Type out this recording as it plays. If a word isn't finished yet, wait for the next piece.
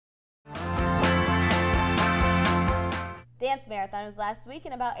dance marathon was last week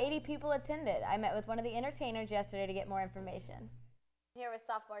and about 80 people attended. I met with one of the entertainers yesterday to get more information. I'm here with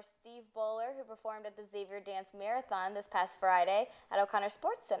sophomore Steve Boller, who performed at the Xavier Dance Marathon this past Friday at O'Connor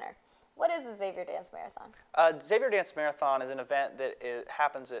Sports Center. What is the Xavier Dance Marathon? Xavier Dance Marathon is an event that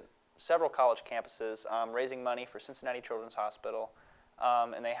happens at several college campuses, raising money for Cincinnati Children's Hospital,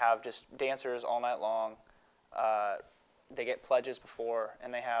 and they have just dancers all night long. They get pledges before,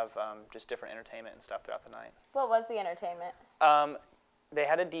 and they have just different entertainment and stuff throughout the night. What was the entertainment? They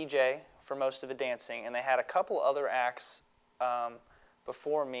had a DJ for most of the dancing, and they had a couple other acts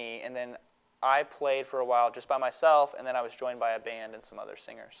before me, and then I played for a while just by myself, and then I was joined by a band and some other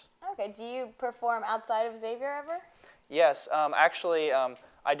singers. Okay, do you perform outside of Xavier ever? Yes, actually,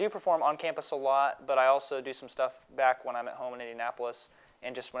 I do perform on campus a lot, but I also do some stuff back when I'm at home in Indianapolis.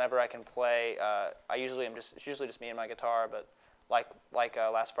 And just whenever I can play, it's usually just me and my guitar, but like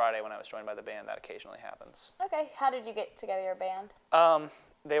last Friday when I was joined by the band, that occasionally happens. Okay, how did you get together your band?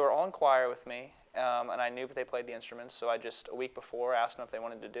 They were all in choir with me, and I knew that they played the instruments, so I just, a week before, asked them if they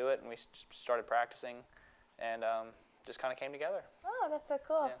wanted to do it, and we started practicing, and just kind of came together. Oh, that's so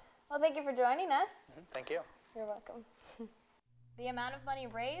cool. Yeah. Well, thank you for joining us. Thank you. You're welcome. The amount of money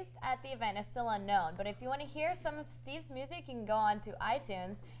raised at the event is still unknown, but if you want to hear some of Steve's music, you can go on to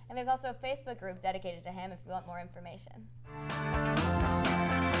iTunes, and there's also a Facebook group dedicated to him if you want more information.